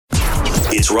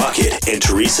It's Rocket and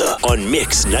Teresa on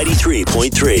Mix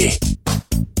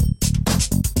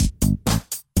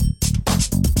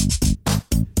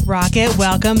 93.3. Rocket,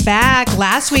 welcome back.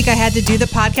 Last week I had to do the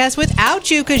podcast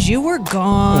without you because you were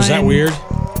gone. Was that weird?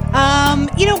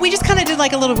 We just kind of did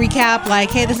like a little recap, like,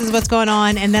 hey, this is what's going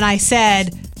on. And then I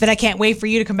said that I can't wait for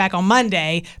you to come back on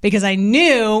Monday because I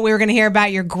knew we were going to hear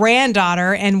about your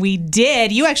granddaughter, and we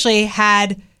did. You actually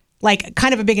had like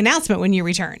kind of a big announcement when you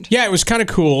returned. Yeah, it was kind of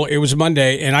cool. It was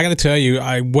Monday, and I got to tell you,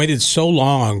 I waited so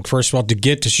long, first of all, to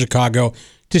get to Chicago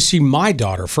to see my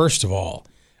daughter, first of all.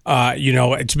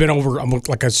 It's been over,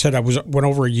 like I said, went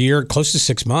over a year, close to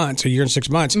 6 months, a year and 6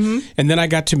 months. Mm-hmm. And then I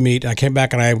got to meet, I came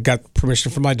back and I got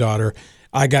permission from my daughter.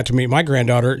 I got to meet my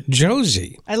granddaughter,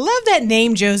 Josie. I love that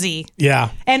name, Josie. Yeah.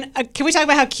 And can we talk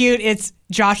about how cute it's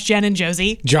Josh, Jen, and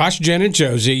Josie? Josh, Jen, and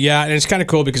Josie. Yeah. And it's kind of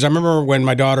cool because I remember when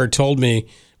my daughter told me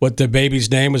what the baby's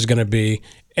name was going to be.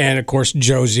 And, of course,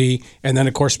 Josie. And then,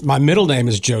 of course, my middle name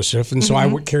is Joseph. And so I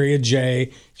would carry a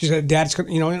J. She said, Dad, it's,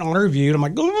 in honor of you. And I'm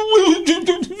like,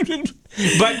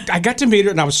 but I got to meet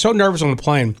her, and I was so nervous on the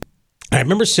plane. I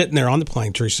remember sitting there on the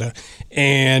plane, Teresa,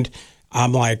 and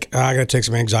I'm like, I got to take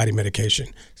some anxiety medication.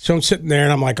 So I'm sitting there,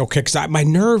 and I'm like, okay, because my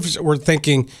nerves were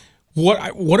thinking,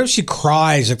 what if she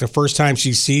cries like the first time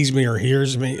she sees me or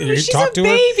hears me? She's talk to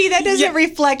baby. That doesn't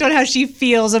reflect on how she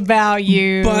feels about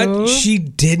you. But she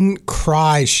didn't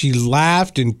cry. She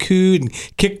laughed and cooed and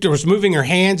kicked. Was moving her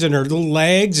hands and her little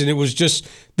legs, and it was just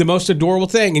the most adorable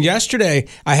thing. And yesterday,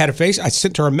 I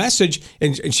sent her a message,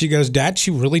 and she goes, Dad,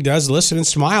 she really does listen and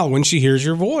smile when she hears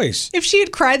your voice. If she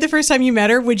had cried the first time you met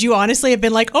her, would you honestly have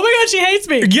been like, oh my God, she hates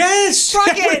me? Yes!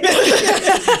 Rocket!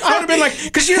 I would have been like,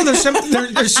 because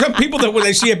there's some people that when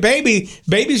they see a baby,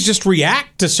 babies just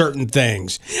react to certain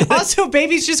things. Also,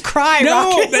 babies just cry, No,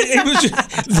 Rocket.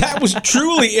 that was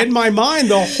truly in my mind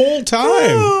the whole time.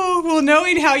 Oh, well,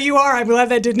 knowing how you are, I'm glad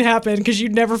that didn't happen because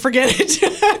you'd never forget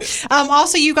it.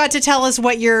 Also, you got to tell us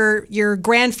what your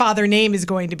grandfather name is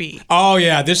going to be. Oh,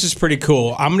 yeah, this is pretty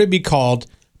cool. I'm going to be called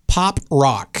Pop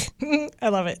Rock. I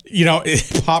love it.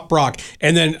 Pop Rock.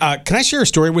 And then can I share a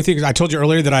story with you? Because I told you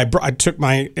earlier that I took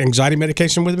my anxiety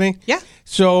medication with me. Yeah.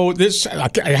 So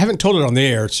I haven't told it on the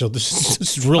air, so this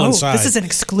is real inside. This is an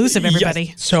exclusive, everybody.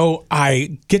 Yeah. So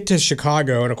I get to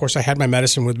Chicago, and of course I had my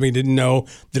medicine with me, didn't know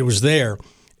that it was there.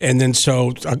 And then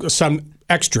so some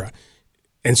extra.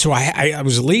 And so I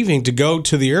was leaving to go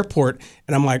to the airport,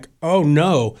 and I'm like, oh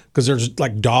no, because there's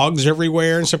like dogs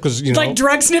everywhere and stuff. Because like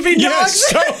drug sniffing dogs.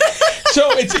 So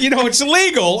it's it's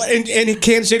illegal in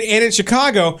Kansas City and in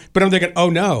Chicago. But I'm thinking, oh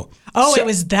no. Oh, it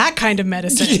was that kind of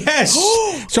medicine. Yes.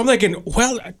 So I'm thinking,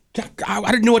 well,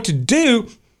 I didn't know what to do,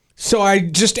 so I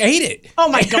just ate it. Oh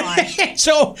my God.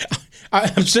 So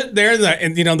I'm sitting there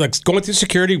and like going through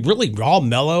security, really all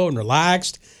mellow and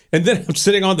relaxed. And then I'm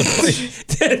sitting on the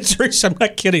plane. Teresa, I'm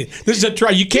not kidding. This is a try.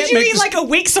 You can't Did you eat like a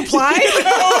week's supply?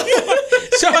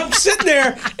 So I'm sitting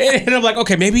there, and I'm like,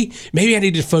 okay, maybe I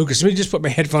need to focus. Let me just put my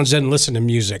headphones in and listen to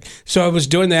music. So I was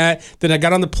doing that. Then I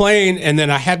got on the plane, and then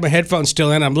I had my headphones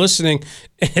still in. I'm listening,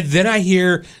 and then I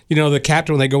hear, the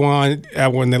captain when they go on,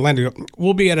 when they land,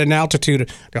 we'll be at an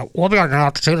altitude of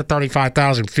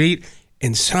 35,000 feet.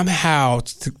 And somehow,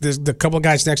 the couple of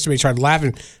guys next to me started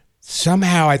laughing.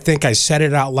 Somehow, I think I said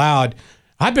it out loud.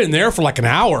 I've been there for like an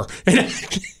hour,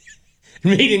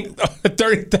 meeting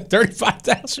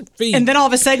 35,000 feet. And then all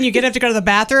of a sudden, you get up to go to the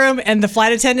bathroom, and the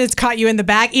flight attendants caught you in the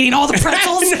back eating all the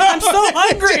pretzels. I'm so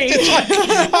hungry.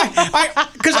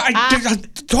 Because I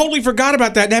totally forgot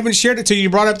about that and haven't shared it till you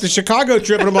brought up the Chicago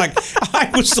trip. And I'm like, I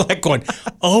was like going,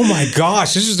 oh my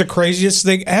gosh, this is the craziest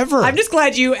thing ever. I'm just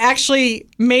glad you actually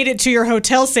made it to your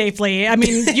hotel safely. I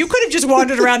mean, you could have just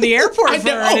wandered around the airport for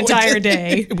an entire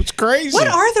day. It was crazy. What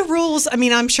are the rules? I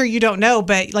mean, I'm sure you don't know,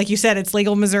 but like you said, it's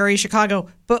legal in Missouri, Chicago.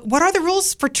 But what are the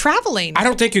rules for traveling? I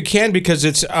don't think you can because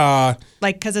it's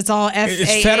because it's all FAA.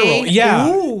 It's federal. Yeah.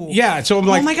 Ooh. Yeah. So I'm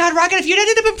like, oh my God, Rocket! If you'd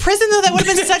ended up in prison though, that would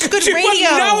have been such good radio.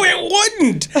 No, it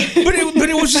wouldn't. But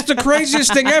it was just the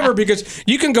craziest thing ever because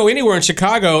you can go anywhere in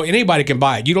Chicago, anybody can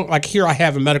buy it. You don't like here. I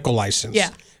have a medical license.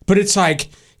 Yeah. But it's like.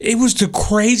 It was the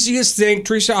craziest thing,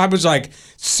 Teresa. I was like,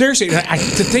 seriously.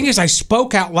 The thing is, I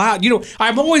spoke out loud.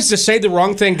 I'm always the say the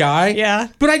wrong thing guy. Yeah.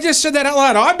 But I just said that out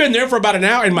loud. I've been there for about an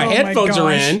hour, and my headphones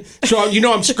are in. So,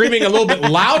 I'm screaming a little bit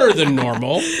louder than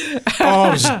normal. Oh,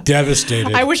 I was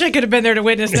devastated. I wish I could have been there to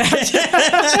witness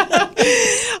that.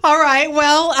 All right.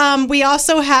 Well, we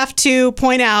also have to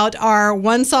point out our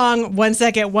 1 song, 1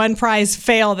 second, 1 prize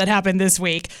fail that happened this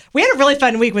week. We had a really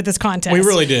fun week with this contest. We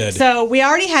really did. So we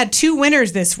already had 2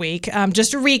 winners this this week.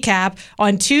 Just a recap.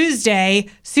 On Tuesday,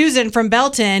 Susan from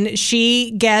Belton,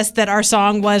 she guessed that our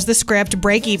song was the script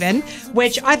Break Even,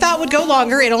 which I thought would go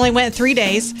longer. It only went 3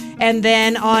 days. And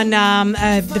then on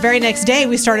the very next day,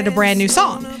 we started a brand new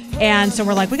song. And so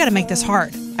we're like, we got to make this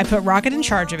hard. I put Rocket in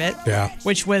charge of it. Yeah.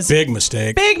 Which was... Big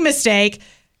mistake. Big mistake.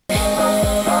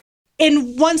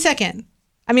 In 1 second.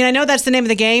 I mean, I know that's the name of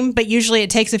the game, but usually it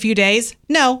takes a few days.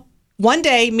 No. 1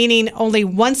 day, meaning only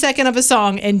 1 second of a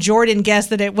song, and Jordan guessed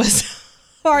that it was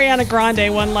Ariana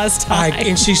Grande one last time.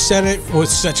 And she said it with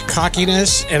such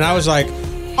cockiness, and I was like,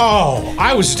 oh,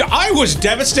 I was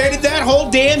devastated that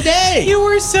whole damn day. You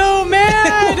were so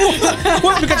mad.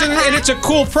 Well, because and it's a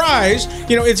cool prize.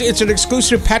 You know, it's an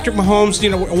exclusive Patrick Mahomes,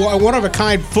 one of a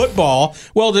kind football.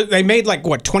 Well, they made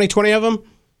 20 of them.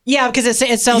 Yeah, because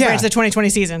it celebrates the 2020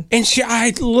 season. And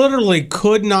I literally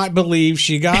could not believe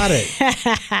she got it.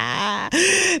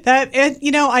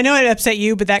 I know it upset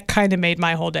you, but that kind of made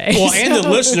my whole day. Well, and the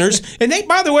listeners. And they,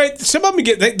 by the way, some of them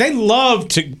they love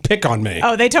to pick on me.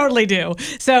 Oh, they totally do.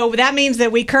 So that means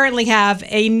that we currently have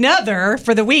another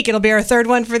for the week. It'll be our third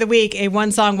one for the week. A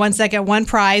 1 song, 1 second, 1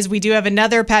 prize. We do have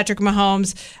another Patrick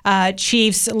Mahomes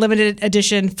Chiefs limited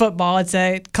edition football. It's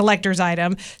a collector's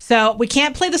item. So we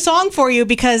can't play the song for you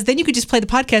because then you could just play the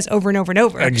podcast over and over and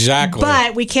over. Exactly.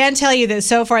 But we can tell you that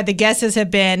so far the guesses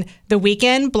have been The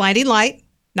Weeknd, Blinding Light,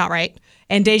 not right,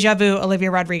 and Deja Vu,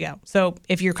 Olivia Rodrigo. So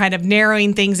if you're kind of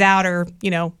narrowing things out or,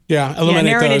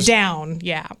 narrowing it down.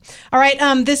 Yeah. All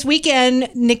right. This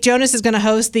weekend, Nick Jonas is going to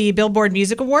host the Billboard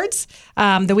Music Awards.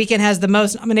 The Weeknd has the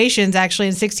most nominations, actually,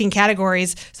 in 16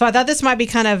 categories. So I thought this might be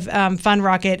kind of fun,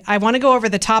 Rocket. I want to go over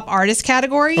the top artist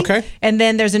category. Okay. And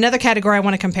then there's another category I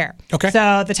want to compare. Okay.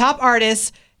 So the top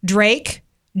artists, Drake,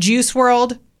 Juice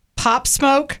WRLD, Pop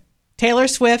Smoke, Taylor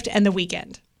Swift, and The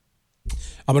Weeknd.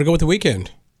 I'm going to go with The Weeknd.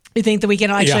 You think The Weeknd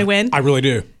will actually win? I really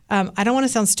do. I don't want to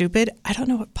sound stupid. I don't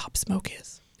know what Pop Smoke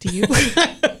is. Do you?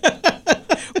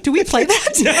 Do we play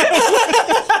that?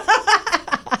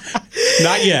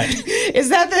 Not yet. Is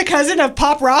that the cousin of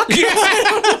Pop Rock?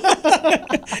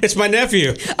 It's my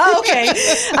nephew. Oh, okay.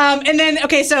 And then,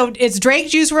 so it's Drake,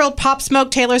 Juice WRLD, Pop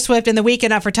Smoke, Taylor Swift, and The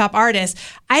Weeknd up for top artists.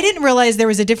 I didn't realize there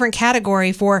was a different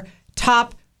category for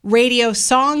top radio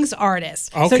songs artists.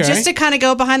 Okay. So just to kind of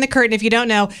go behind the curtain, if you don't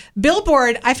know,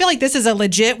 Billboard, I feel like this is a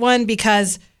legit one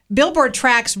because Billboard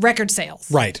tracks record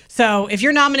sales. Right. So if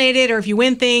you're nominated or if you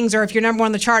win things or if you're number one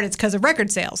on the chart, it's because of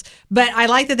record sales. But I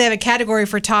like that they have a category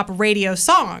for top radio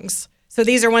songs. So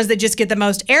these are ones that just get the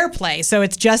most airplay. So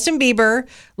it's Justin Bieber,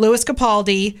 Louis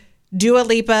Capaldi, Dua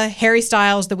Lipa, Harry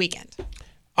Styles, The Weeknd.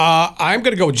 I'm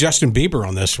going to go with Justin Bieber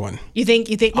on this one. You think?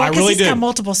 Well, I because really he's do. got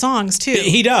multiple songs too.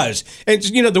 He does. And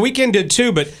The Weeknd did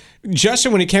too, but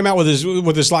Justin, when he came out with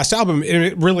his last album,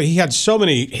 he had so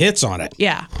many hits on it.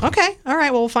 Yeah. Okay. All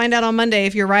right. Well, we'll find out on Monday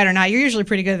if you're right or not. You're usually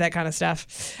pretty good at that kind of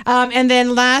stuff. And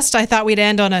then last, I thought we'd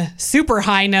end on a super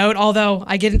high note, although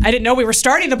I didn't know we were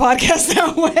starting the podcast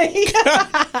that way.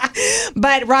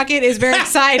 But Rocket is very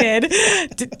excited.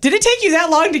 Did it take you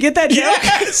that long to get that joke?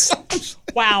 Yes.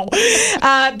 Wow.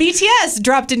 BTS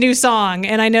dropped a new song,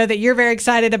 and I know that you're very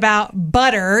excited about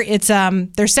Butter. It's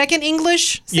their second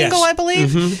English single, Yes. I believe.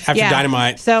 Mm-hmm. After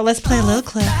Dynamite. So let's play a little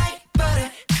clip.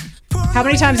 How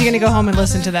many times are you going to go home and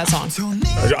listen to that song?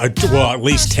 Well, at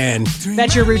least 10.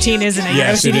 That's your routine, isn't it?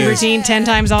 Yes, Your it OCD is. routine 10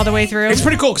 times all the way through? It's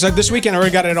pretty cool because this weekend I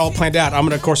already got it all planned out. I'm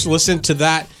going to, of course, listen to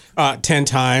that 10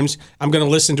 times. I'm going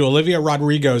to listen to Olivia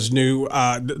Rodrigo's new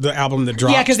the album that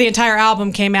dropped. Yeah, because the entire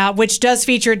album came out, which does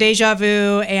feature Deja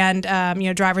Vu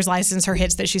and Driver's License, her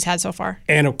hits that she's had so far.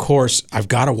 And of course, I've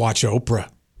got to watch Oprah.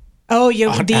 Oh,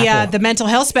 Apple. the mental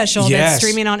health special that's Yes.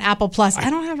 streaming on Apple Plus. I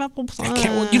don't have Apple Plus.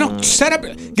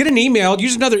 Get an email,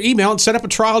 use another email, and set up a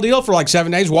trial deal for like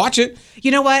 7 days. Watch it.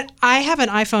 You know what? I have an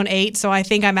iPhone 8, so I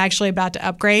think I'm actually about to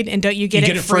upgrade. And don't you get You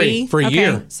get it free for a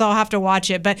year. So I'll have to watch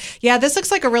it. But yeah, this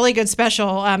looks like a really good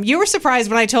special. You were surprised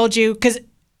when I told you because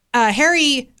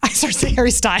Harry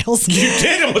Styles. You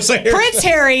did almost say Prince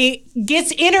Harry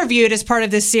gets interviewed as part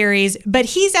of this series, but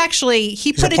he put a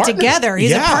it partner. together.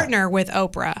 He's Yeah. a partner with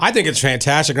Oprah. I think it's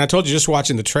fantastic. And I told you just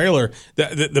watching the trailer,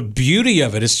 the beauty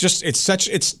of it.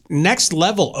 It's next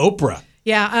level Oprah.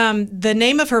 Yeah, the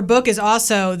name of her book is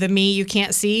also The Me You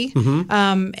Can't See,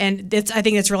 Mm-hmm. and I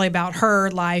think it's really about her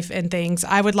life and things.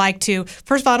 I would like to.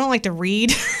 First of all, I don't like to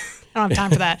read. I don't have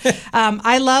time for that.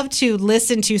 I love to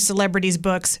listen to celebrities'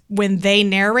 books when they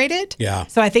narrate it. Yeah.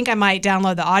 So I think I might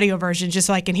download the audio version just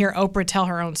so I can hear Oprah tell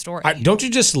her own story. Don't you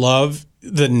just love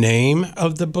the name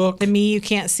of the book? The Me You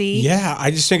Can't See. Yeah,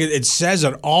 I just think it says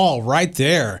it all right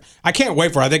there. I can't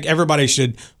wait for it. I think everybody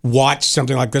should watch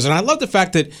something like this. And I love the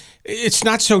fact that it's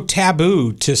not so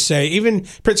taboo to say, even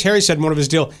Prince Harry said in one of his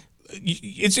deals,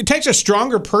 it takes a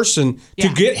stronger person to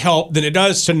get help than it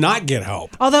does to not get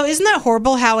help. Although, isn't that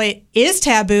horrible how it is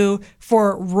taboo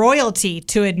for royalty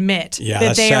to admit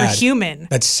that they are human?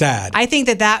 That's sad. I think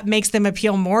that makes them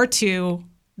appeal more to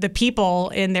the people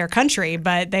in their country,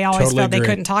 but they always felt they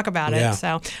couldn't talk about it. So,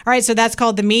 all right, so that's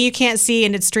called The Me You Can't See,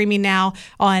 and it's streaming now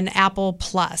on Apple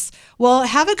Plus. Well,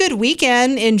 have a good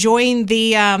weekend enjoying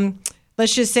the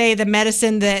let's just say the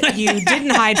medicine that you didn't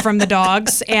hide from the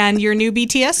dogs and your new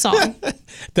BTS song.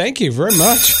 Thank you very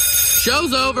much.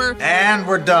 Show's over. And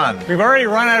we're done. We've already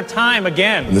run out of time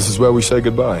again. And this is where we say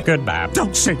goodbye. Goodbye.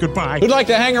 Don't say goodbye. Who'd like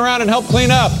to hang around and help clean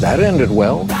up? That ended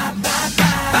well.